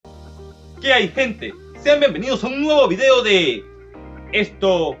¿Qué hay, gente? Sean bienvenidos a un nuevo video de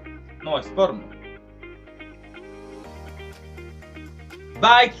Esto no es porno.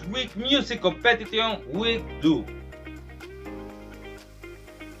 Bikes with Music Competition with Do.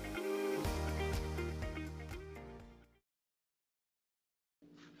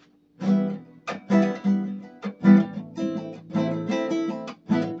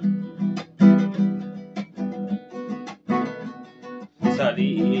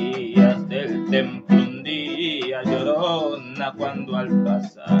 Salías del templo un día, llorona, cuando al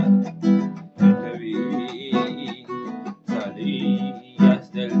pasar yo te vi.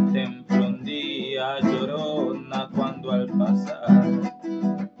 Salías del templo un día, llorona, cuando al pasar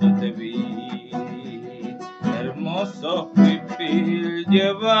yo te vi. Hermoso huipil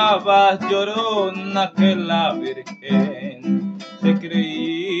llevabas, llorona, que la Virgen te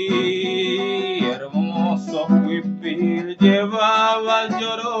creí. Hermoso huipil llevabas,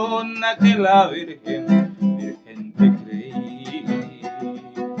 llorona, que la Virgen te creí.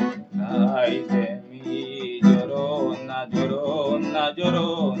 Ay de mí, llorona, llorona,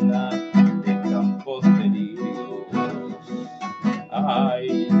 llorona, de campos de lirios.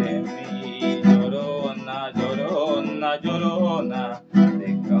 Ay de mí, llorona, llorona, llorona,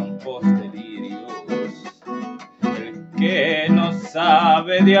 de campos de lirios. El que no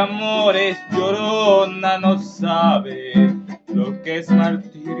sabe de amores, llorona, no sabe lo que es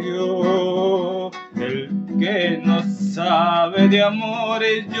martirio. El que no sabe de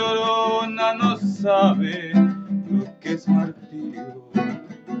amores, llorona, no sabe lo que es martirio.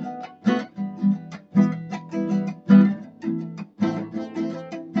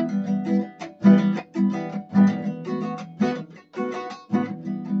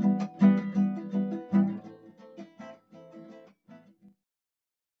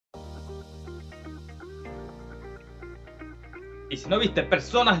 Y si no viste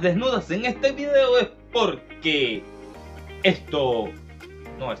personas desnudas en este video es porque esto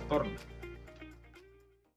no es porno.